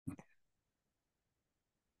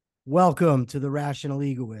Welcome to the Rational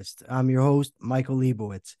Egoist. I'm your host, Michael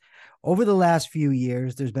Leibowitz. Over the last few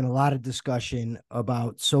years, there's been a lot of discussion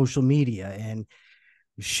about social media and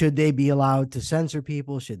should they be allowed to censor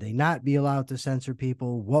people? Should they not be allowed to censor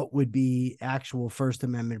people? What would be actual First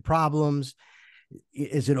Amendment problems?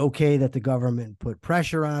 Is it okay that the government put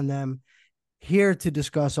pressure on them? Here to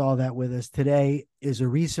discuss all that with us today is a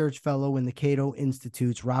research fellow in the Cato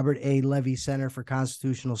Institute's Robert A. Levy Center for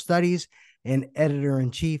Constitutional Studies and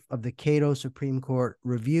editor-in-chief of the Cato Supreme Court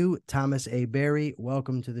Review, Thomas A. Berry.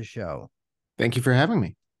 Welcome to the show. Thank you for having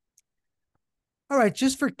me. All right,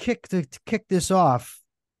 just to kick this off,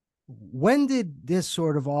 when did this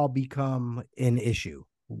sort of all become an issue?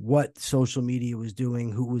 What social media was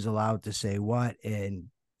doing, who was allowed to say what, and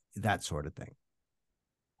that sort of thing.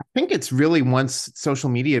 I think it's really once social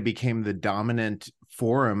media became the dominant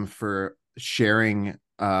forum for sharing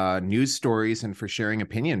news stories and for sharing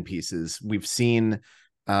opinion pieces. We've seen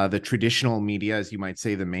the traditional media, as you might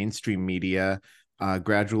say, the mainstream media,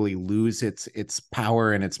 gradually lose its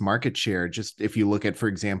power and its market share. Just if you look at, for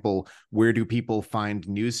example, where do people find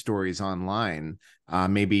news stories online?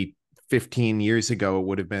 Maybe 15 years ago, it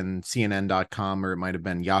would have been CNN.com, or it might have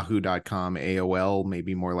been Yahoo.com, AOL,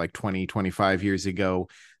 maybe more like 20, 25 years ago,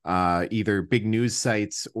 either big news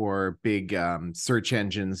sites or big search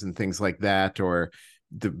engines and things like that, or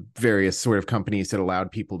the various sort of companies that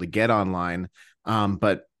allowed people to get online.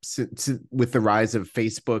 But with the rise of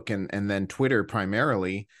Facebook and then Twitter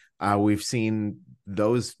primarily, we've seen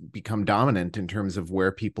those become dominant in terms of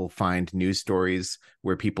where people find news stories,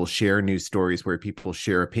 where people share news stories, where people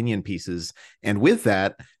share opinion pieces. And with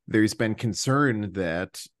that, there's been concern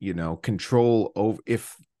that, control over,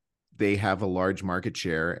 if they have a large market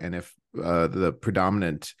share and if the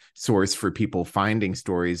predominant source for people finding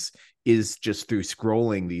stories is just through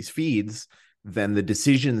scrolling these feeds, then the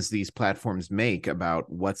decisions these platforms make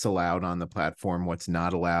about what's allowed on the platform, what's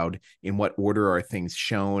not allowed, in what order are things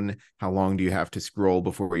shown, how long do you have to scroll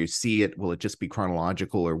before you see it, will it just be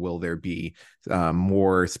chronological, or will there be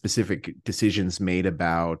more specific decisions made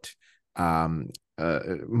about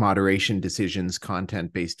moderation decisions,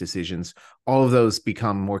 content-based decisions? All of those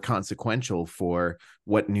become more consequential for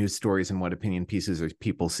what news stories and what opinion pieces are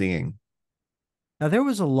people seeing. Now, there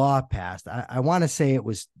was a law passed. I want to say it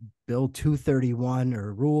was Bill 231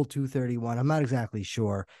 or Rule 231. I'm not exactly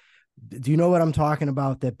sure. Do you know what I'm talking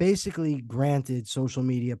about? That basically granted social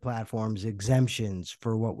media platforms exemptions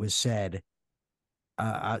for what was said,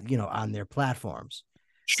 on their platforms.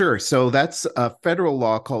 Sure. So that's a federal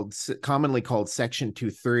law commonly called Section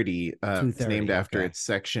 230. It's named 230. after Okay. its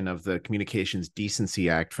section of the Communications Decency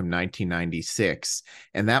Act from 1996.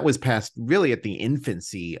 And that was passed really at the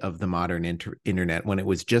infancy of the modern internet, when it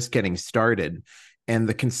was just getting started. And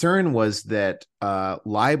the concern was that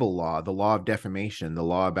libel law, the law of defamation, the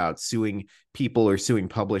law about suing people or suing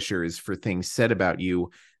publishers for things said about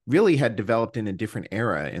you, really had developed in a different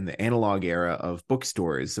era, in the analog era of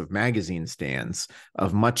bookstores, of magazine stands,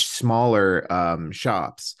 of much smaller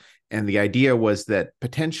shops. And the idea was that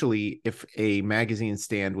potentially, if a magazine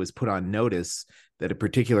stand was put on notice that a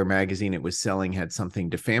particular magazine it was selling had something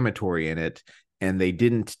defamatory in it, and they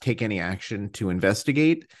didn't take any action to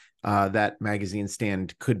investigate, that magazine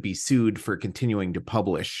stand could be sued for continuing to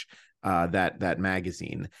publish that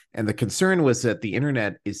magazine. And the concern was that the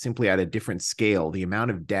internet is simply at a different scale. The amount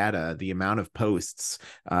of data, the amount of posts,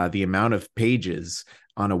 the amount of pages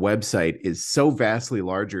on a website is so vastly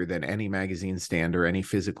larger than any magazine stand or any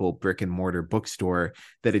physical brick and mortar bookstore,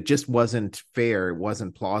 that it just wasn't fair, it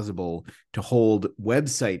wasn't plausible to hold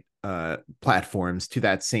website platforms to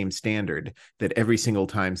that same standard, that every single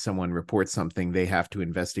time someone reports something, they have to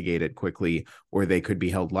investigate it quickly or they could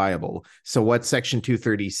be held liable. So what Section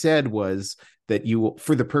 230 said was that you,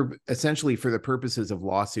 essentially for the purposes of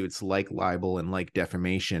lawsuits like libel and like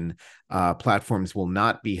defamation, platforms will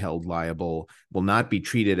not be held liable, will not be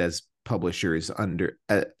treated as publishers under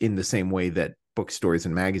in the same way that bookstores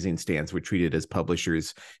and magazine stands were treated as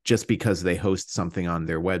publishers, just because they host something on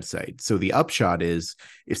their website. So the upshot is,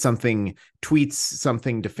 if something tweets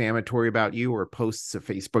something defamatory about you or posts a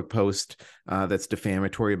Facebook post that's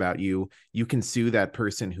defamatory about you, you can sue that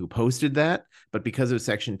person who posted that. But because of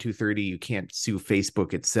Section 230, you can't sue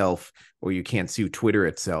Facebook itself, or you can't sue Twitter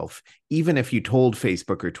itself. Even if you told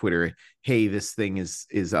Facebook or Twitter, hey, this thing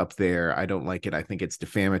is up there, I don't like it, I think it's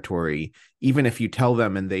defamatory. Even if you tell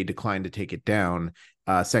them and they decline to take it down,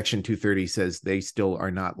 Section 230 says they still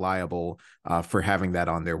are not liable for having that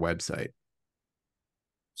on their website.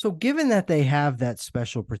 So, given that they have that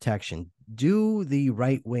special protection, do the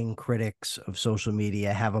right-wing critics of social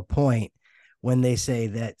media have a point when they say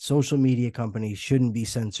that social media companies shouldn't be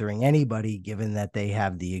censoring anybody given that they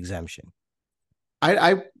have the exemption?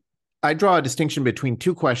 I I draw a distinction between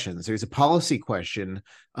two questions. There's a policy question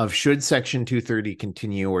of should Section 230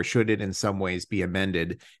 continue or should it in some ways be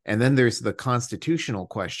amended? And then there's the constitutional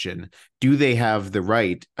question. Do they have the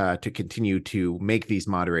right to continue to make these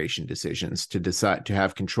moderation decisions, to decide to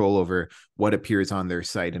have control over what appears on their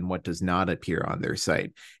site and what does not appear on their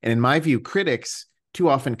site? And in my view, critics too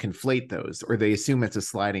often conflate those, or they assume it's a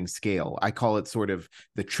sliding scale. I call it sort of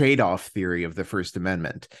the trade-off theory of the First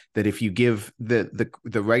Amendment, that if you give the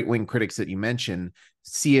right-wing critics that you mentioned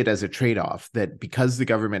see it as a trade-off, that because the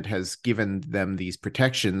government has given them these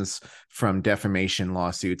protections from defamation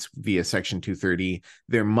lawsuits via Section 230,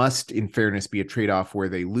 there must, in fairness, be a trade-off where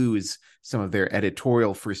they lose some of their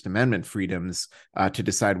editorial First Amendment freedoms to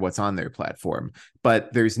decide what's on their platform.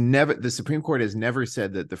 But the Supreme Court has never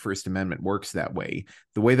said that the First Amendment works that way.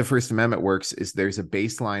 The way the First Amendment works is there's a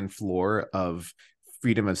baseline floor of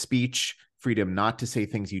freedom of speech, freedom not to say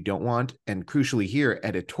things you don't want, and crucially here,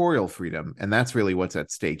 editorial freedom. And that's really what's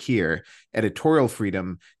at stake here. Editorial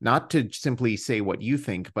freedom, not to simply say what you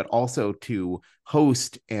think, but also to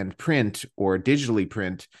host and print or digitally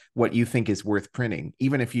print what you think is worth printing.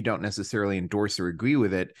 Even if you don't necessarily endorse or agree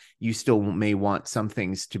with it, you still may want some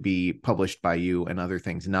things to be published by you and other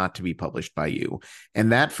things not to be published by you.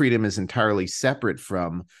 And that freedom is entirely separate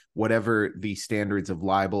from whatever the standards of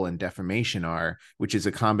libel and defamation are, which is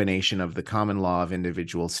a combination of the common law of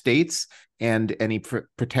individual states and any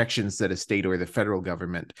protections that a state or the federal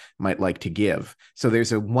government might like to give. So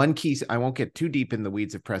there's one key, I won't get too deep in the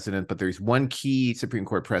weeds of precedent, but there's one key Supreme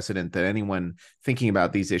Court precedent that anyone thinking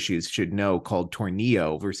about these issues should know, called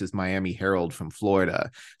Tornillo versus Miami Herald from Florida.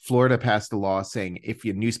 Florida passed a law saying if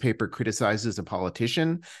a newspaper criticizes a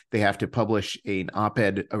politician, they have to publish an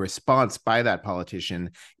op-ed, a response by that politician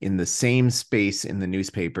in the same space in the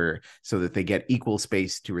newspaper so that they get equal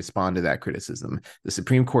space to respond to that criticism. The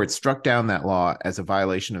Supreme Court struck down that law as a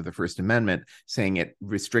violation of the First Amendment, saying it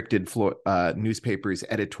restricted newspapers'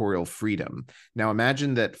 editorial freedom. Now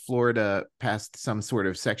imagine that Florida passed some sort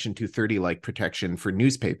of Section 230-like protection for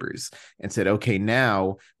newspapers and said, okay,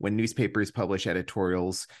 now when newspapers publish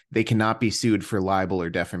editorials, they cannot be sued for libel or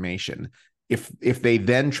defamation. If they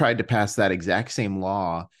then tried to pass that exact same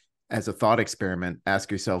law as a thought experiment, ask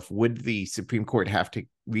yourself, would the Supreme Court have to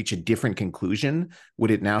reach a different conclusion?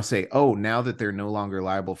 Would it now say, oh, now that they're no longer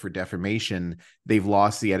liable for defamation, they've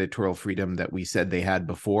lost the editorial freedom that we said they had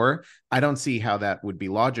before? I don't see how that would be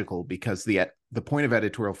logical, because the point of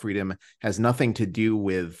editorial freedom has nothing to do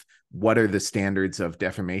with what are the standards of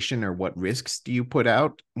defamation or what risks do you put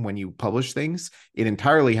out when you publish things. It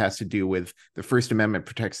entirely has to do with the First Amendment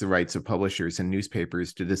protects the rights of publishers and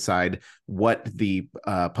newspapers to decide what the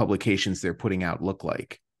publications they're putting out look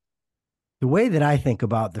like. The way that I think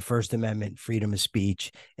about the First Amendment, freedom of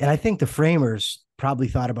speech, and I think the framers probably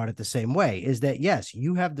thought about it the same way, is that yes,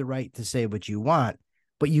 you have the right to say what you want,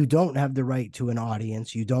 but you don't have the right to an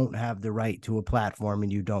audience, you don't have the right to a platform,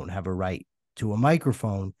 and you don't have a right to a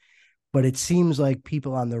microphone. But it seems like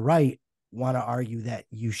people on the right want to argue that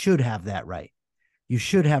you should have that right. You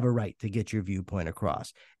should have a right to get your viewpoint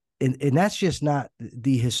across. And that's just not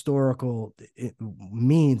the historical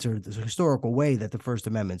means or the historical way that the First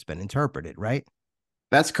Amendment's been interpreted, right?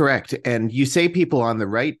 That's correct. And you say people on the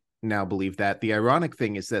right now believe that. The ironic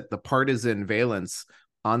thing is that the partisan valence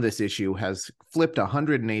on this issue has flipped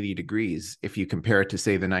 180 degrees if you compare it to,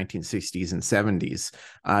 say, the 1960s and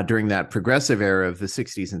 70s. During that progressive era of the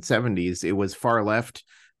 60s and 70s, it was far left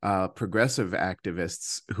progressive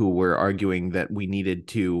activists who were arguing that we needed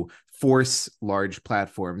to force large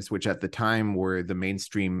platforms, which at the time were the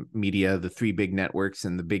mainstream media, the three big networks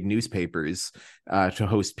and the big newspapers, to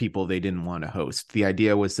host people they didn't want to host. The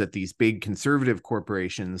idea was that these big conservative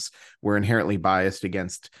corporations were inherently biased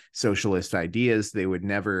against socialist ideas. They would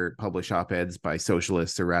never publish op-eds by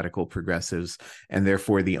socialists or radical progressives, and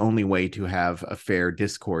therefore the only way to have a fair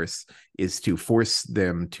discourse is to force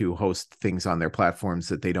them to host things on their platforms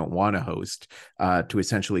that they don't want to host, to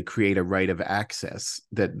essentially create a right of access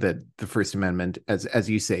that the First Amendment, as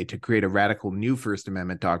you say, to create a radical new First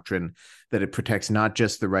Amendment doctrine that it protects not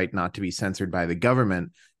just the right not to be censored by the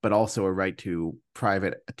government, but also a right to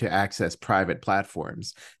access private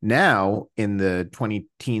platforms. Now, in the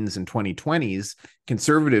 2010s and 2020s,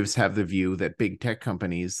 conservatives have the view that big tech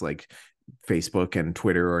companies like Facebook and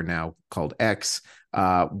Twitter, are now called X,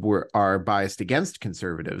 are biased against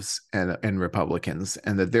conservatives and Republicans,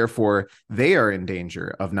 and that therefore they are in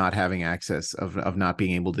danger of not having access, of not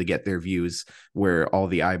being able to get their views where all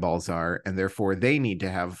the eyeballs are, and therefore they need to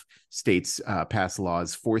have states pass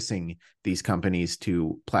laws forcing these companies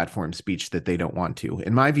to platform speech that they don't want to.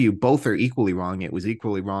 In my view, both are equally wrong. It was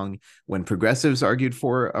equally wrong when progressives argued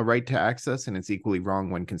for a right to access, and it's equally wrong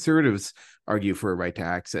when conservatives argue for a right to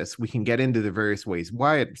access. We can get into the various ways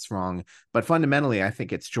why it's wrong, but fundamentally, I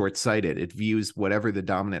think it's short-sighted. It views whatever the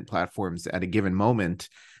dominant platforms at a given moment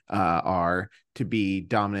are to be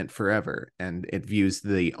dominant forever. And it views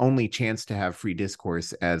the only chance to have free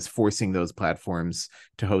discourse as forcing those platforms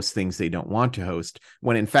to host things they don't want to host,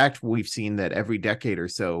 when in fact, we've seen that every decade or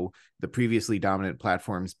so, the previously dominant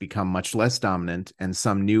platforms become much less dominant, and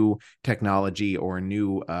some new technology or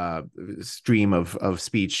new stream of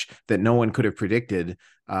speech that no one could have predicted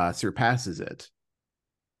surpasses it.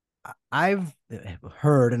 I've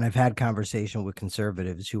heard and I've had conversation with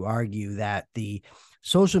conservatives who argue that the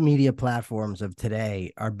social media platforms of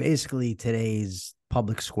today are basically today's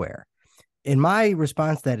public square. And my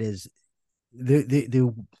response to that is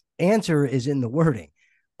the answer is in the wording.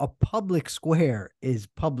 A public square is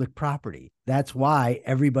public property. That's why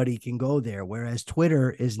everybody can go there. Whereas Twitter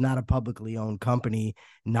is not a publicly owned company,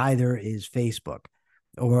 neither is Facebook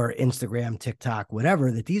or Instagram, TikTok,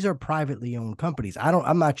 whatever, that these are privately owned companies.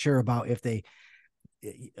 I'm not sure about if they,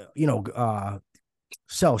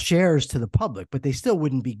 sell shares to the public, but they still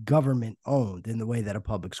wouldn't be government owned in the way that a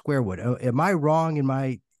public square would. Am I wrong in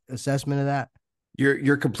my assessment of that?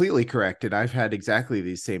 You're completely correct, and I've had exactly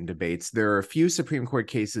these same debates. There are a few Supreme Court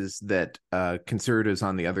cases that conservatives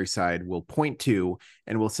on the other side will point to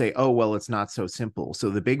and will say, "Oh, well, it's not so simple." So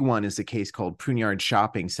the big one is a case called Pruneyard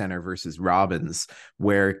Shopping Center versus Robbins,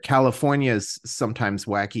 where California's sometimes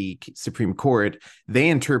wacky Supreme Court, they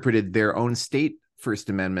interpreted their own state First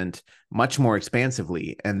Amendment much more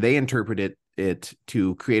expansively, and they interpreted it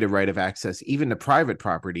to create a right of access even to private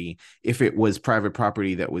property if it was private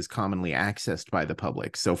property that was commonly accessed by the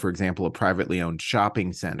public. So, for example, a privately owned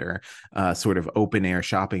shopping center, sort of open air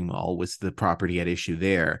shopping mall, was the property at issue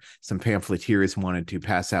there. Some pamphleteers wanted to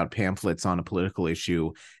pass out pamphlets on a political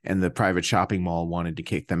issue, and the private shopping mall wanted to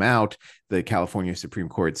kick them out. The California Supreme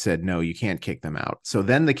Court said, no, you can't kick them out. So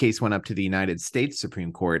then the case went up to the United States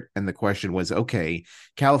Supreme Court, and the question was, okay,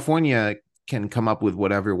 California can come up with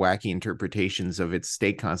whatever wacky interpretations of its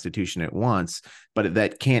state constitution it wants, but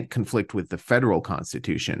that can't conflict with the federal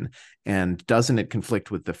constitution. And doesn't it conflict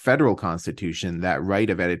with the federal constitution, that right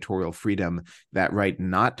of editorial freedom, that right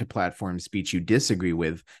not to platform speech you disagree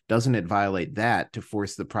with, doesn't it violate that to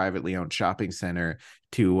force the privately owned shopping center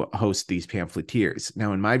to host these pamphleteers?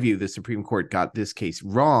 Now, in my view, the Supreme Court got this case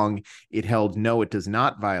wrong. It held, no, it does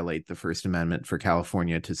not violate the First Amendment for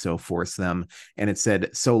California to so force them. And it said,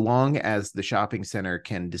 so long as the shopping center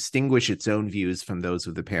can distinguish its own views from those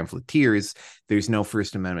of the pamphleteers, there's no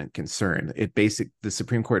First Amendment concern. The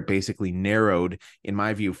Supreme Court basically narrowed, in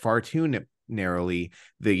my view, far too narrowly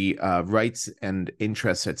the rights and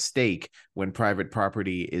interests at stake when private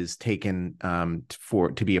property is taken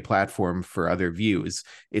to be a platform for other views.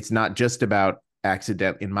 It's not just about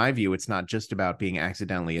in my view, it's not just about being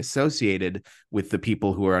accidentally associated with the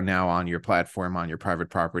people who are now on your platform, on your private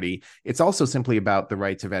property. It's also simply about the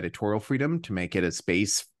rights of editorial freedom to make it a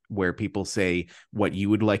space where people say what you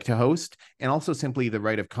would like to host, and also simply the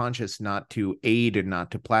right of conscience not to aid or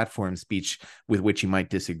not to platform speech with which you might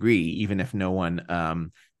disagree, even if no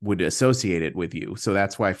one would associate it with you. So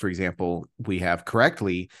that's why, for example, we have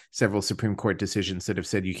correctly several Supreme Court decisions that have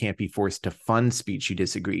said you can't be forced to fund speech you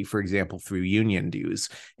disagree, for example, through union dues.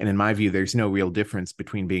 And in my view, there's no real difference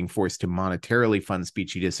between being forced to monetarily fund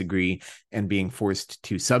speech you disagree and being forced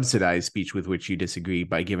to subsidize speech with which you disagree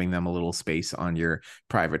by giving them a little space on your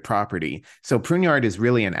private property. So Pruneyard is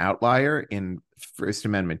really an outlier in First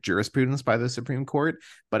Amendment jurisprudence by the Supreme Court,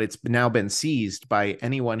 but it's now been seized by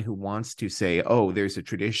anyone who wants to say, oh, there's a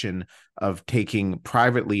tradition of taking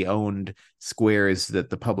privately owned squares that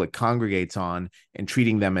the public congregates on and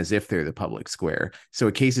treating them as if they're the public square. So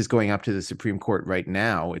a case is going up to the Supreme Court right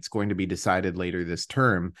now. It's going to be decided later this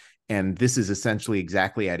term. And this is essentially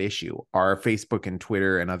exactly at issue. Are Facebook and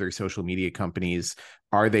Twitter and other social media companies,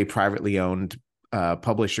 are they privately owned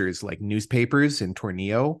publishers like newspapers and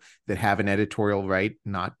Tornillo that have an editorial right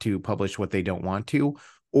not to publish what they don't want to?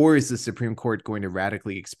 Or is the Supreme Court going to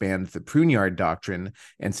radically expand the Pruneyard doctrine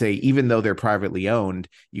and say, even though they're privately owned,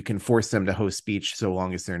 you can force them to host speech so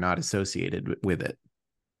long as they're not associated with it?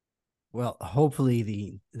 Well, hopefully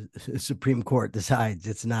the Supreme Court decides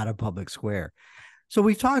it's not a public square. So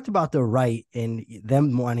we've talked about the right and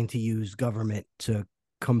them wanting to use government to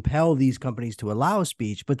compel these companies to allow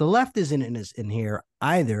speech, but the left isn't in here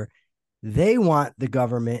either. They want the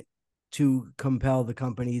government to compel the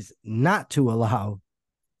companies not to allow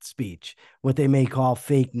speech, what they may call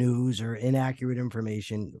fake news or inaccurate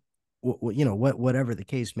information, whatever the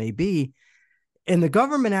case may be. And the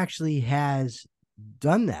government actually has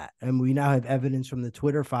done that. And we now have evidence from the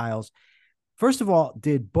Twitter files. First of all,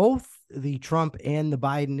 did both the Trump and the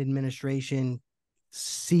Biden administration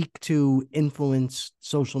seek to influence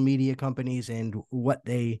social media companies and what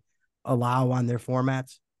they allow on their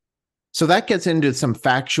formats? So that gets into some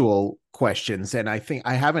factual questions, and I think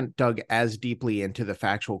I haven't dug as deeply into the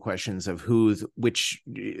factual questions of which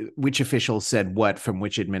officials said what from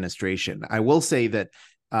which administration. I will say that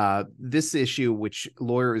this issue, which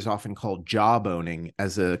lawyers often call job owning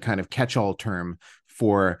as a kind of catch-all term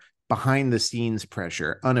for behind the scenes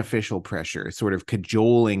pressure, unofficial pressure, sort of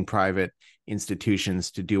cajoling private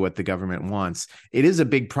institutions to do what the government wants. It is a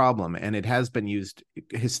big problem, and it has been used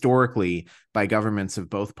historically by governments of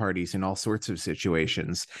both parties in all sorts of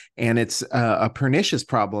situations. And it's a pernicious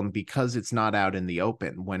problem because it's not out in the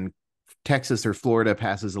open. When Texas or Florida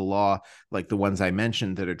passes a law like the ones I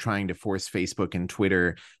mentioned that are trying to force Facebook and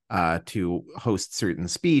Twitter to host certain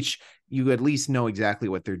speech, you at least know exactly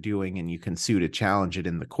what they're doing and you can sue to challenge it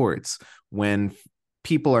in the courts. When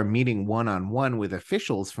people are meeting one-on-one with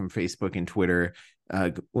officials from Facebook and Twitter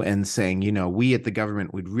and saying, we at the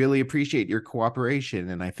government would really appreciate your cooperation.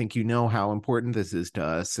 And I think how important this is to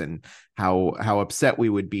us and how upset we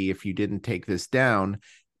would be if you didn't take this down.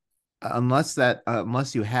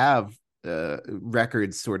 Unless you have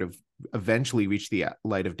records sort of eventually reach the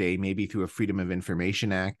light of day, maybe through a Freedom of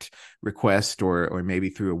Information Act request, or maybe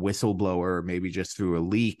through a whistleblower, or maybe just through a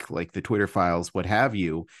leak like the Twitter files, what have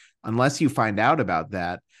you. Unless you find out about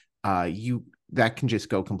that, that can just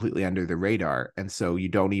go completely under the radar. And so you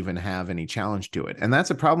don't even have any challenge to it. And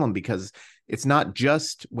that's a problem because it's not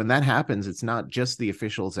just when that happens, it's not just the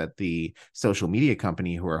officials at the social media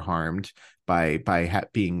company who are harmed by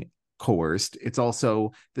being coerced. It's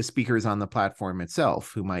also the speakers on the platform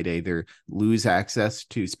itself who might either lose access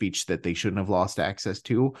to speech that they shouldn't have lost access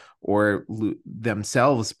to, or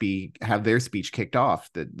themselves have their speech kicked off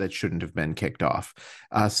that shouldn't have been kicked off.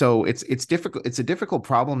 So it's difficult. It's a difficult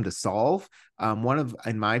problem to solve.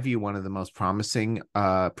 In my view, one of the most promising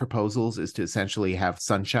proposals is to essentially have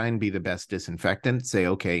sunshine be the best disinfectant. Say,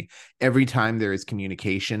 okay, every time there is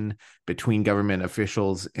communication between government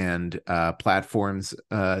officials and platforms,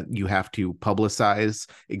 you have to publicize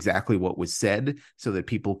exactly what was said so that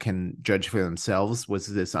people can judge for themselves, was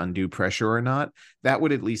this undue pressure or not? That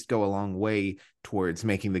would at least go a long way towards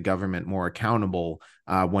making the government more accountable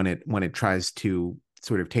when it tries to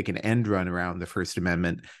sort of take an end run around the First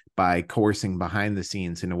Amendment by coercing behind the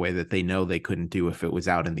scenes in a way that they know they couldn't do if it was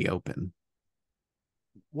out in the open.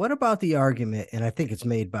 What about the argument, and I think it's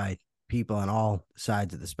made by people on all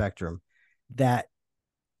sides of the spectrum, that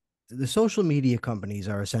the social media companies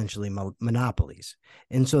are essentially monopolies.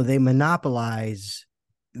 And so they monopolize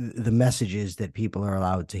the messages that people are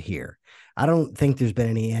allowed to hear. I don't think there's been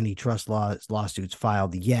any antitrust lawsuits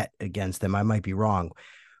filed yet against them. I might be wrong.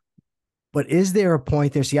 But is there a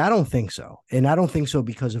point there? See, I don't think so. And I don't think so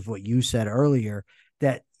because of what you said earlier,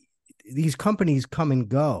 that these companies come and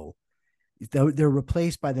go. They're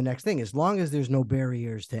replaced by the next thing. As long as there's no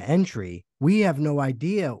barriers to entry, we have no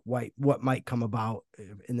idea what might come about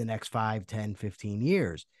in the next 5, 10, 15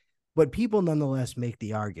 years. But people nonetheless make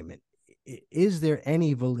the argument. Is there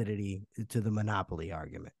any validity to the monopoly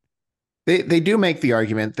argument? They do make the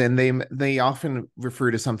argument. Then they often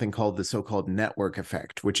refer to something called the so-called network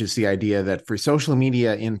effect, which is the idea that for social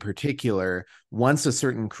media in particular, once a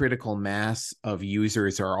certain critical mass of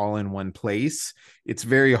users are all in one place, it's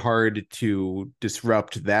very hard to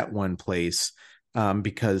disrupt that one place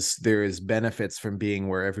because there is benefits from being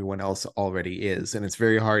where everyone else already is. And it's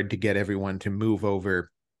very hard to get everyone to move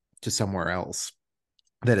over to somewhere else.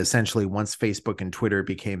 That essentially once Facebook and Twitter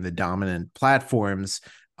became the dominant platforms,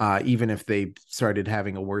 even if they started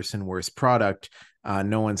having a worse and worse product,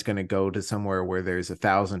 no one's going to go to somewhere where there's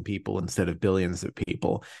 1,000 people instead of billions of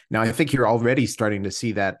people. Now, I think you're already starting to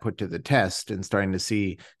see that put to the test and starting to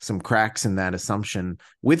see some cracks in that assumption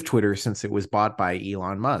with Twitter since it was bought by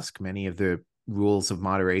Elon Musk. Many of the rules of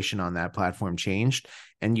moderation on that platform changed,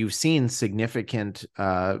 and you've seen significant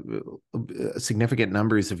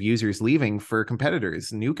numbers of users leaving for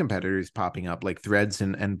competitors, new competitors popping up like Threads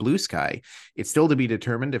and Blue Sky. It's still to be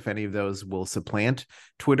determined if any of those will supplant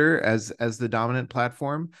Twitter as the dominant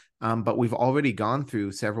platform. But we've already gone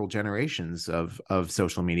through several generations of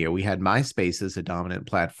social media. We had MySpace as a dominant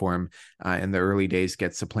platform in the early days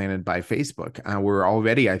get supplanted by Facebook. We're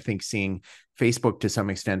already, I think, seeing Facebook to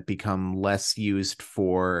some extent become less used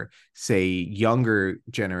for, say, younger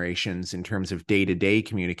generations in terms of day-to-day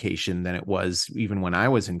communication than it was even when I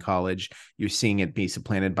was in college. You're seeing it be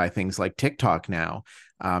supplanted by things like TikTok now.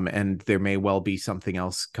 And there may well be something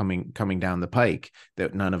else coming down the pike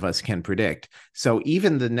that none of us can predict. So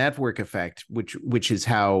even the network effect, which is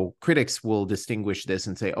how critics will distinguish this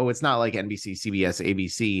and say, oh, it's not like NBC, CBS,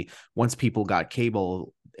 ABC. Once people got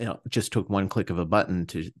cable, just took one click of a button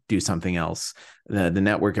to do something else. The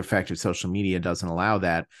network effect of social media doesn't allow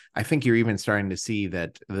that. I think you're even starting to see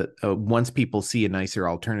that once people see a nicer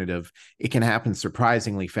alternative, it can happen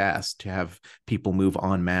surprisingly fast to have people move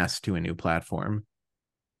en masse to a new platform.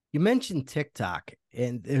 You mentioned TikTok,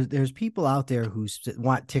 and there's people out there who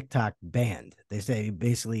want TikTok banned. They say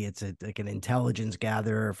basically it's like an intelligence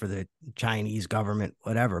gatherer for the Chinese government,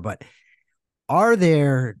 whatever. But are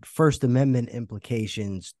there First Amendment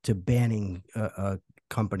implications to banning a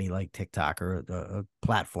company like TikTok or a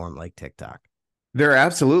platform like TikTok? There are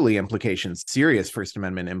absolutely implications, serious First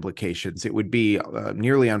Amendment implications. It would be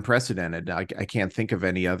nearly unprecedented. I can't think of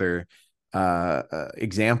any other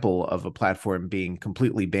example of a platform being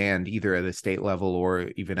completely banned either at a state level or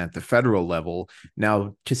even at the federal level.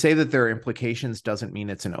 Now, to say that there are implications doesn't mean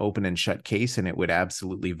it's an open and shut case and it would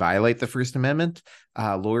absolutely violate the First Amendment.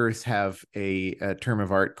 Lawyers have a term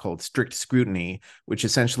of art called strict scrutiny, which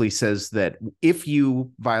essentially says that if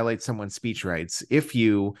you violate someone's speech rights, if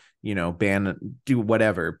you ban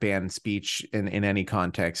speech in any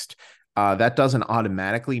context, that doesn't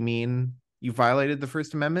automatically mean you violated the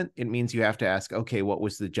First Amendment. It means you have to ask, okay, what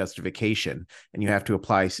was the justification? And you have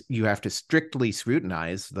to strictly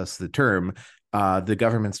scrutinize, thus the term, the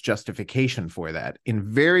government's justification for that.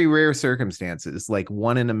 In very rare circumstances, like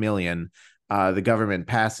 1 in a million, the government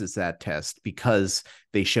passes that test because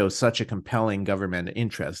they show such a compelling government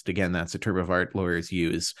interest. Again, that's a term of art lawyers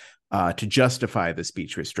use to justify the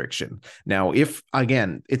speech restriction. Now,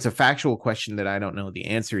 again, it's a factual question that I don't know the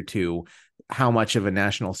answer to, how much of a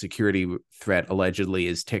national security threat allegedly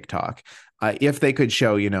is TikTok. If they could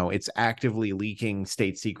show, it's actively leaking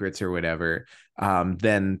state secrets or whatever,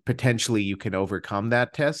 then potentially you can overcome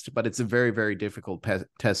that test, but it's a very, very difficult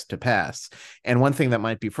test to pass. And one thing that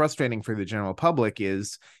might be frustrating for the general public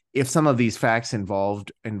is if some of these facts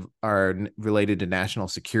involved are related to national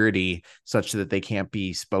security such that they can't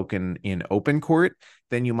be spoken in open court,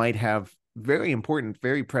 then you might have very important,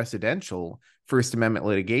 very precedential First Amendment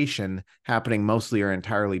litigation happening mostly or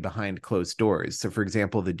entirely behind closed doors. So, for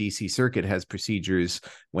example, the DC Circuit has procedures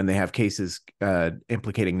when they have cases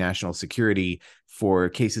implicating national security for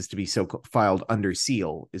cases to be filed under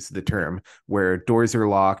seal, is the term, where doors are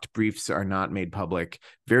locked, briefs are not made public,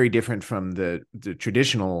 very different from the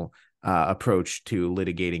traditional approach to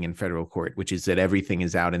litigating in federal court, which is that everything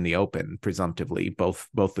is out in the open, presumptively. Both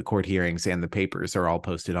the court hearings and the papers are all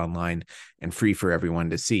posted online and free for everyone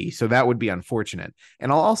to see. So that would be unfortunate.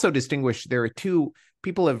 And I'll also distinguish, there are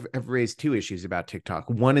people have raised two issues about TikTok.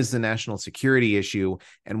 One is the national security issue,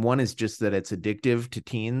 and one is just that it's addictive to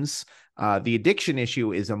teens. The addiction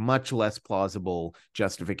issue is a much less plausible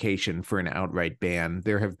justification for an outright ban.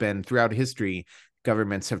 There have been, throughout history,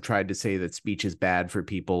 governments have tried to say that speech is bad for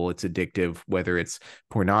people, it's addictive, whether it's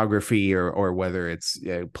pornography or whether it's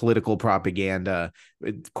political propaganda.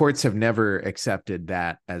 Courts have never accepted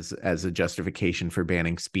that as a justification for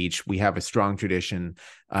banning speech. We have a strong tradition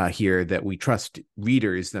here that we trust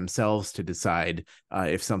readers themselves to decide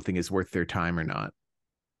if something is worth their time or not.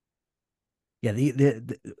 Yeah,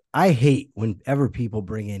 I hate whenever people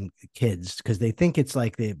bring in kids because they think it's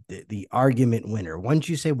like the argument winner. Once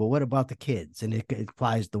you say, well, what about the kids? And it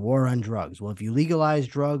applies the war on drugs. Well, if you legalize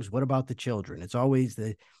drugs, what about the children? It's always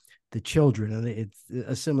the children. And it's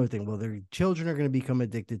a similar thing. Well, their children are going to become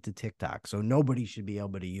addicted to TikTok, so nobody should be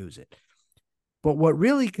able to use it. But what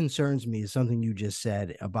really concerns me is something you just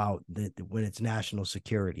said about when it's national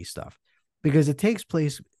security stuff, because it takes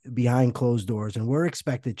place behind closed doors and we're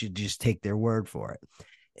expected to just take their word for it.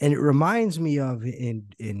 And it reminds me of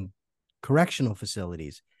in correctional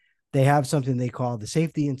facilities, they have something they call the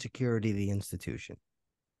safety and security of the institution.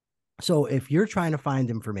 So if you're trying to find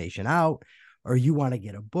information out, or you want to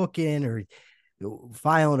get a book in, or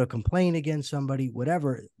filing a complaint against somebody,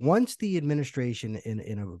 whatever, once the administration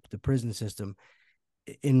in the prison system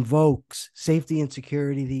invokes safety and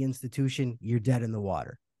security of the institution, you're dead in the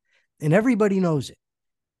water. And everybody knows it,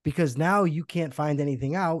 because now you can't find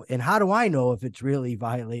anything out. And how do I know if it's really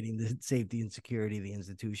violating the safety and security of the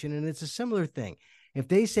institution? And it's a similar thing. If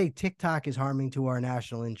they say TikTok is harming to our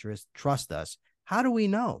national interest, trust us. How do we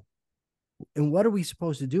know? And what are we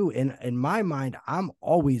supposed to do? And in my mind, I'm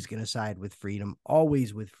always going to side with freedom,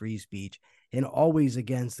 always with free speech, and always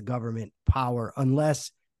against the government power,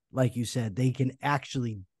 unless, like you said, they can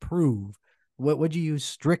actually prove what would you use?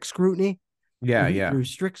 Strict scrutiny? Yeah, yeah. Through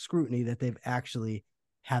strict scrutiny that they've actually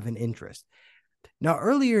have an interest. Now,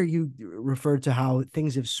 earlier you referred to how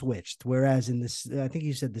things have switched, whereas in this, I think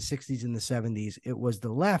you said the 60s and the 70s, it was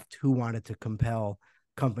the left who wanted to compel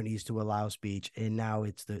companies to allow speech, and now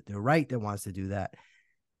it's the right that wants to do that.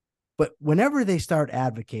 But whenever they start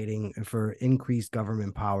advocating for increased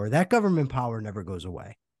government power, that government power never goes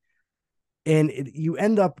away. And you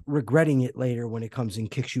end up regretting it later when it comes and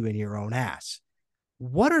kicks you in your own ass.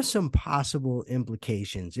 What are some possible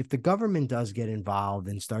implications if the government does get involved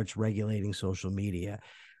and starts regulating social media?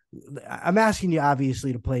 I'm asking you,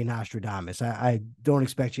 obviously, to play Nostradamus. I don't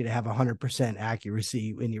expect you to have 100%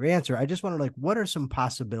 accuracy in your answer. I just wonder, like, what are some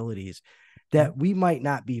possibilities that we might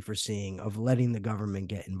not be foreseeing of letting the government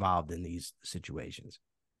get involved in these situations?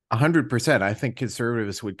 100%. I think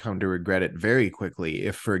conservatives would come to regret it very quickly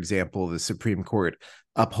if, for example, the Supreme Court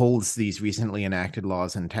upholds these recently enacted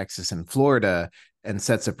laws in Texas and Florida and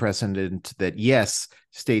sets a precedent that, yes,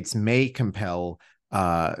 states may compel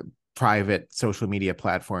private social media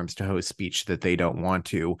platforms to host speech that they don't want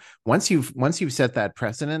to. Once you've set that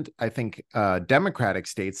precedent, I think democratic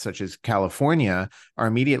states such as California are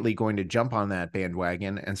immediately going to jump on that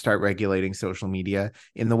bandwagon and start regulating social media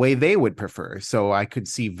in the way they would prefer. So I could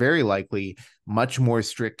see very likely much more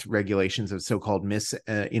strict regulations of so-called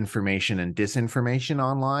misinformation and disinformation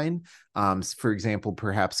online. For example,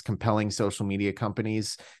 perhaps compelling social media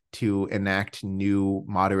companies to enact new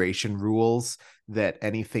moderation rules that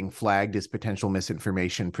anything flagged as potential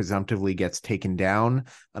misinformation presumptively gets taken down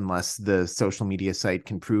unless the social media site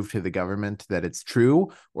can prove to the government that it's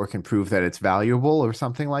true or can prove that it's valuable or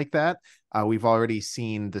something like that. We've already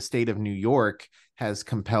seen the state of New York has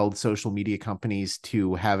compelled social media companies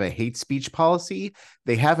to have a hate speech policy.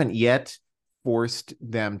 They haven't yet forced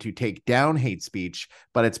them to take down hate speech,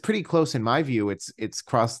 but it's pretty close in my view. It's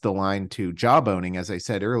crossed the line to jawboning, as I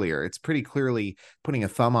said earlier. It's pretty clearly putting a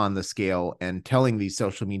thumb on the scale and telling these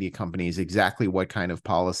social media companies exactly what kind of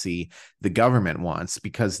policy the government wants,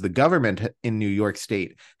 because the government in New York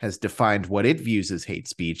State has defined what it views as hate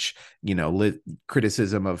speech,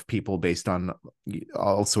 criticism of people based on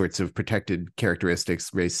all sorts of protected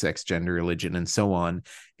characteristics, race, sex, gender, religion, and so on.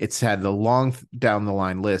 It's had the long down the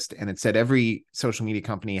line list, and it said every social media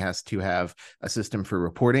company has to have a system for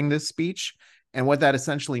reporting this speech. And what that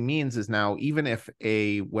essentially means is now, even if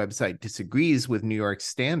a website disagrees with New York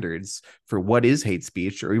standards for what is hate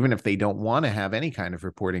speech, or even if they don't want to have any kind of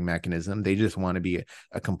reporting mechanism, they just want to be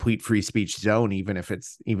a complete free speech zone, even if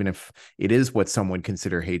it is what some would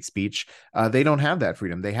consider hate speech, they don't have that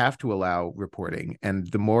freedom. They have to allow reporting.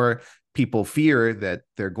 And the more people fear that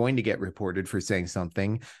they're going to get reported for saying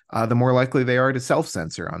something, the more likely they are to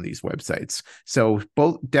self-censor on these websites. So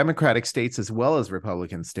both Democratic states as well as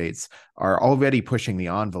Republican states are already pushing the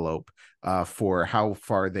envelope for how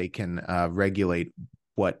far they can regulate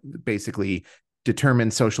what basically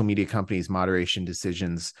determine social media companies' moderation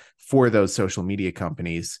decisions for those social media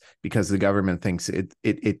companies, because the government thinks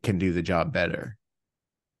it can do the job better.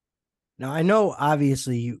 Now, I know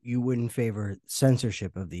obviously you wouldn't favor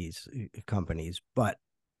censorship of these companies, but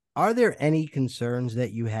are there any concerns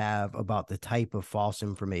that you have about the type of false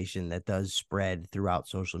information that does spread throughout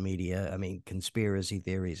social media? I mean, conspiracy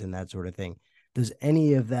theories and that sort of thing. Does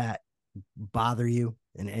any of that bother you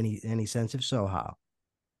in any sense? If so, how?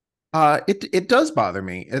 It does bother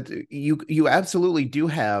me. You absolutely do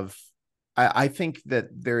have. I think that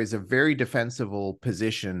there is a very defensible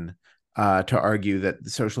position to argue that the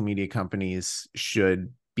social media companies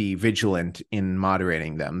should be vigilant in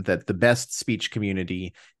moderating them, that the best speech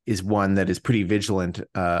community is one that is pretty vigilant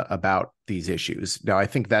about these issues. Now, I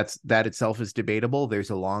think that itself is debatable. There's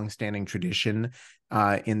a long-standing tradition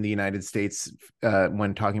in the United States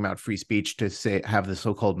when talking about free speech to have the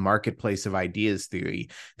so-called marketplace of ideas theory.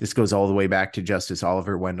 This goes all the way back to Justice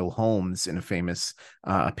Oliver Wendell Holmes in a famous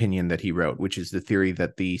opinion that he wrote, which is the theory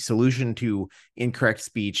that the solution to incorrect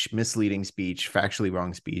speech, misleading speech, factually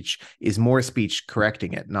wrong speech is more speech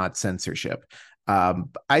correcting it, not censorship.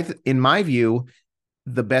 In my view,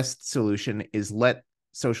 the best solution is let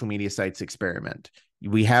social media sites experiment.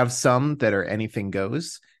 We have some that are anything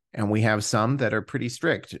goes, and we have some that are pretty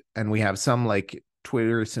strict. And we have some, like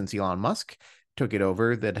Twitter, since Elon Musk took it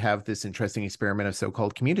over, that have this interesting experiment of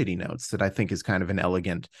so-called community notes that I think is kind of an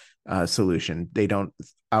elegant solution. They don't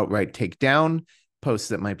outright take down posts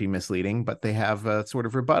that might be misleading, but they have a sort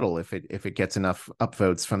of rebuttal if it gets enough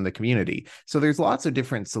upvotes from the community. So there's lots of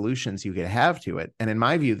different solutions you could have to it. And in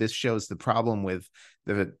my view, this shows the problem with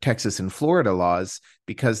the Texas and Florida laws,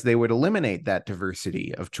 because they would eliminate that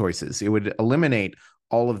diversity of choices. It would eliminate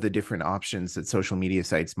all of the different options that social media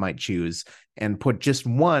sites might choose and put just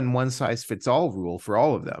one size fits all rule for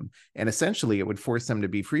all of them. And essentially it would force them to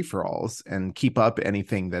be free for alls and keep up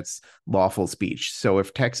anything that's lawful speech. So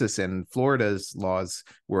if Texas and Florida's laws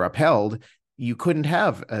were upheld, you couldn't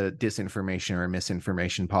have a disinformation or a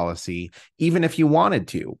misinformation policy, even if you wanted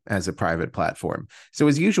to, as a private platform. So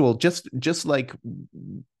as usual, just like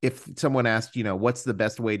if someone asked, what's the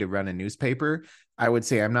best way to run a newspaper, I would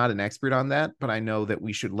say I'm not an expert on that, but I know that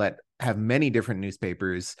we should have many different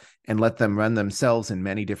newspapers and let them run themselves in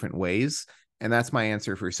many different ways. And that's my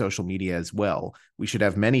answer for social media as well. We should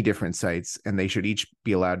have many different sites, and they should each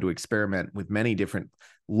be allowed to experiment with many different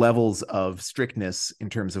levels of strictness in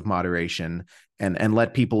terms of moderation, and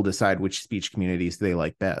let people decide which speech communities they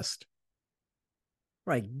like best.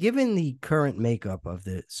 Right. Given the current makeup of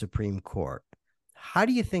the Supreme Court, how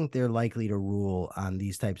do you think they're likely to rule on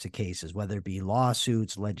these types of cases, whether it be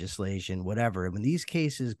lawsuits, legislation, whatever? When these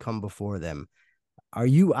cases come before them, are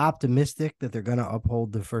you optimistic that they're going to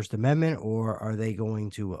uphold the First Amendment, or are they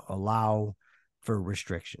going to allow for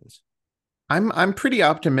restrictions? I'm pretty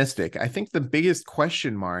optimistic. I think the biggest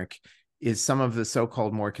question mark is some of the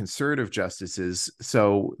so-called more conservative justices.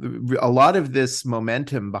 So a lot of this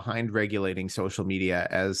momentum behind regulating social media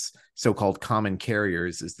as so-called common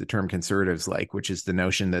carriers is the term conservatives like, which is the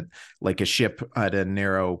notion that, like a ship at a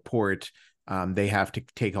narrow port, they have to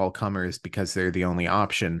take all comers because they're the only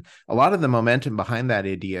option. A lot of the momentum behind that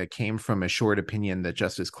idea came from a short opinion that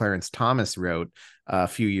Justice Clarence Thomas wrote a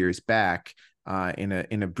few years back,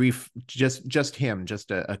 in a brief, just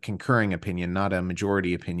a concurring opinion, not a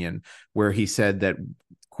majority opinion, where he said that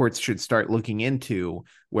courts should start looking into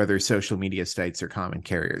whether social media sites are common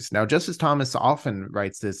carriers. Now, Justice Thomas often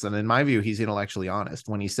writes this, and in my view, he's intellectually honest.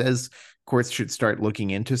 When he says courts should start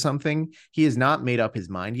looking into something, he has not made up his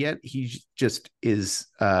mind yet. He just is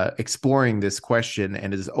exploring this question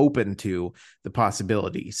and is open to the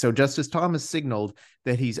possibility. So Justice Thomas signaled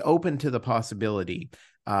that he's open to the possibility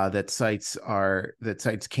that sites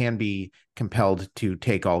can be compelled to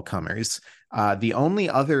take all comers. The only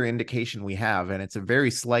other indication we have, and it's a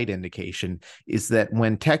very slight indication, is that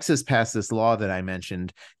when Texas passed this law that I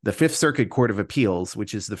mentioned, the Fifth Circuit Court of Appeals,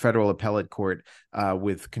 which is the federal appellate court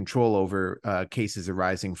with control over cases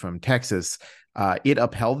arising from Texas, it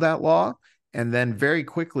upheld that law. And then very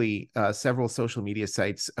quickly, several social media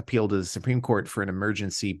sites appealed to the Supreme Court for an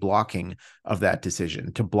emergency blocking of that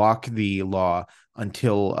decision, to block the law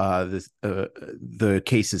until the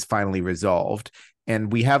case is finally resolved.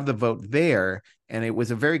 And we have the vote there, and it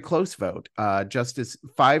was a very close vote.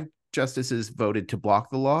 Five justices voted to block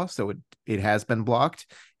the law, so it has been blocked,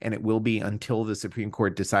 and it will be until the Supreme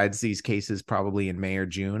Court decides these cases, probably in May or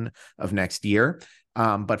June of next year.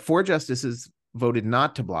 But four justices voted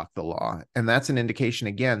not to block the law. And that's an indication,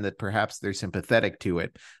 again, that perhaps they're sympathetic to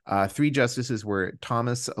it. Three justices were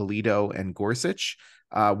Thomas, Alito, and Gorsuch.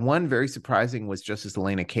 One very surprising was Justice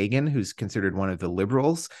Elena Kagan, who's considered one of the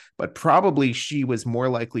liberals, but probably she was more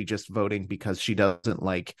likely just voting because she doesn't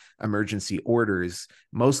like emergency orders.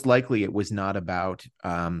 Most likely it was not about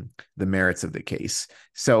the merits of the case.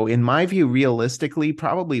 So in my view, realistically,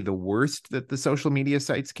 probably the worst that the social media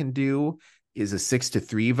sites can do is a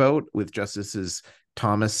 6-3 vote with Justices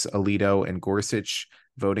Thomas, Alito, and Gorsuch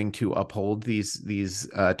voting to uphold these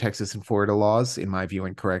Texas and Florida laws, in my view,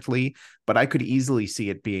 incorrectly. But I could easily see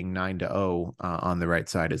it being 9-0 on the right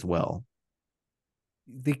side as well.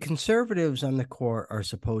 The conservatives on the court are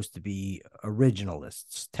supposed to be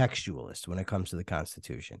originalists, textualists when it comes to the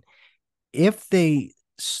Constitution. If they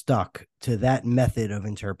stuck to that method of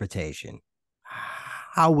interpretation,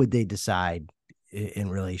 how would they decide in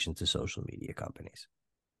relation to social media companies?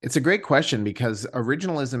 It's a great question, because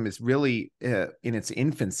originalism is really in its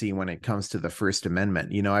infancy when it comes to the First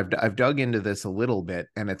Amendment. I've dug into this a little bit,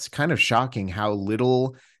 and it's kind of shocking how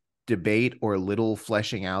little debate or little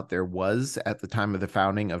fleshing out there was at the time of the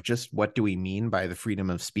founding of just what do we mean by the freedom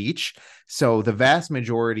of speech. So the vast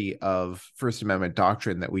majority of First Amendment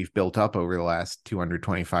doctrine that we've built up over the last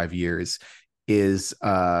 225 years is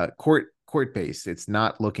court-based. It's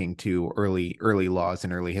not looking to early laws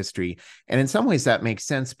and early history. And in some ways that makes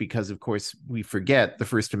sense, because of course we forget the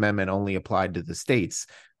First Amendment only applied to the states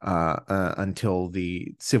until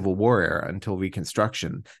the Civil War era, until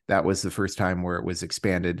Reconstruction. That was the first time where it was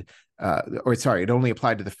expanded. It only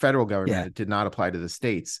applied to the federal government. Yeah. It did not apply to the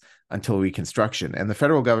states until Reconstruction. And the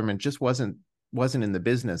federal government just wasn't wasn't in the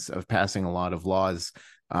business of passing a lot of laws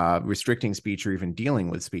restricting speech or even dealing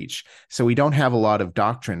with speech. So we don't have a lot of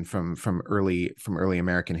doctrine from early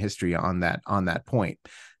American history on that point.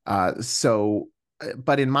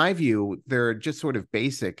 But in my view, there are just sort of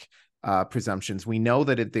basic presumptions. We know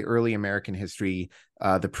that at the early American history,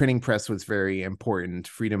 the printing press was very important.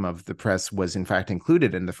 Freedom of the press was, in fact,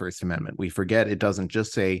 included in the First Amendment. We forget it doesn't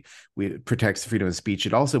just say it protects freedom of speech,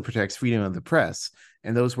 it also protects freedom of the press.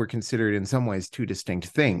 And those were considered in some ways two distinct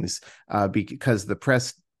things, because the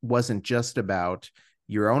press wasn't just about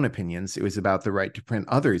your own opinions, it was about the right to print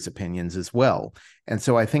others' opinions as well. And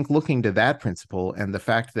so I think looking to that principle and the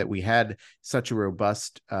fact that we had such a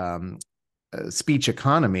robust speech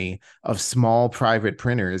economy of small private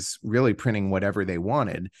printers really printing whatever they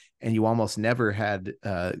wanted, and you almost never had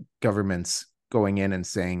governments going in and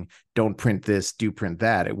saying, don't print this, do print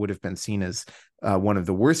that. It would have been seen as one of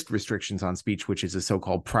the worst restrictions on speech, which is a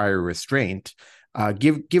so-called prior restraint.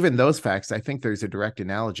 Given those facts, I think there's a direct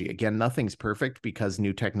analogy. Again, nothing's perfect because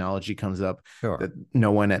new technology comes up that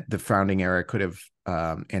no one at the founding era could have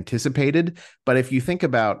anticipated. But if you think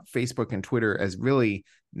about Facebook and Twitter as really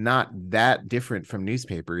not that different from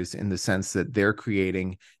newspapers in the sense that they're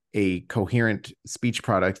creating a coherent speech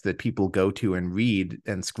product that people go to and read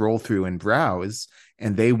and scroll through and browse,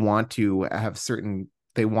 and they want to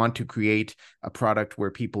create a product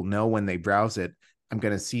where people know when they browse it, I'm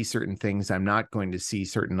going to see certain things, I'm not going to see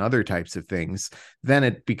certain other types of things, then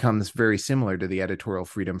it becomes very similar to the editorial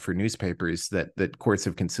freedom for newspapers that courts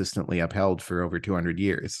have consistently upheld for over 200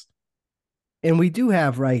 years. And we do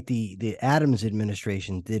have, right, the Adams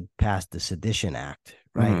administration did pass the Sedition Act,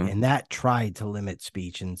 right? Mm-hmm. And that tried to limit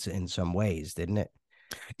speech in some ways, didn't it?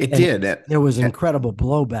 It did. There was incredible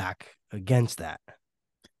blowback against that.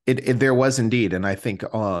 There was indeed, and I think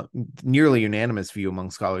nearly unanimous view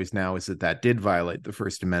among scholars now is that did violate the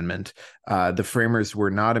First Amendment. The framers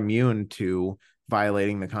were not immune to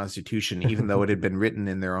violating the Constitution, even though it had been written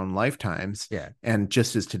in their own lifetimes. Yeah. And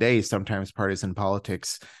just as today, sometimes partisan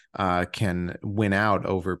politics can win out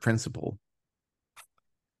over principle.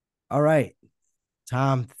 All right,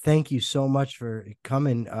 Tom, thank you so much for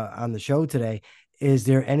coming on the show today. Is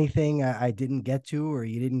there anything I didn't get to or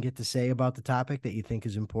you didn't get to say about the topic that you think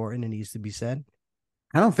is important and needs to be said?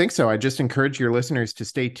 I don't think so. I just encourage your listeners to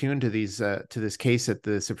stay tuned to this case at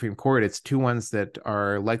the Supreme Court. It's two ones that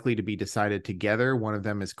are likely to be decided together. One of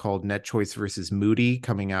them is called Net Choice versus Moody,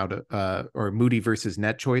 coming out or Moody versus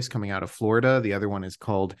Net Choice, coming out of Florida. The other one is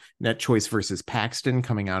called Net Choice versus Paxton,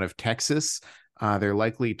 coming out of Texas. They're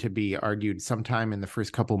likely to be argued sometime in the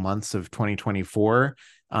first couple months of 2024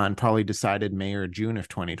 and probably decided May or June of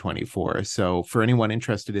 2024. So for anyone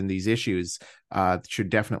interested in these issues, should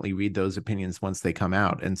definitely read those opinions once they come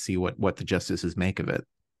out and see what the justices make of it.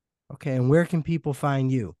 Okay. And where can people find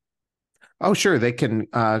you? Oh, sure. They can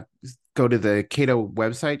go to the Cato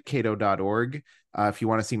website, cato.org. If you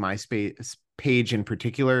want to see my page in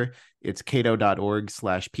particular, it's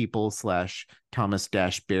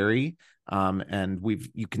cato.org/people/Thomas-Berry. And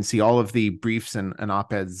you can see all of the briefs and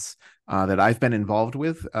op-eds that I've been involved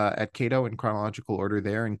with at Cato in chronological order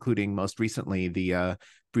there, including most recently the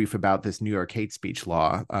brief about this New York hate speech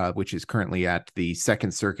law, which is currently at the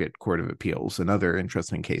Second Circuit Court of Appeals, another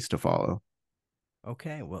interesting case to follow.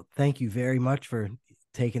 Okay, well, thank you very much for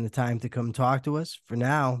taking the time to come talk to us. For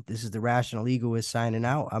now, this is the Rational Egoist signing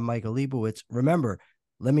out. I'm Michael Leibowitz. Remember,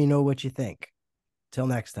 let me know what you think. Till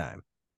next time.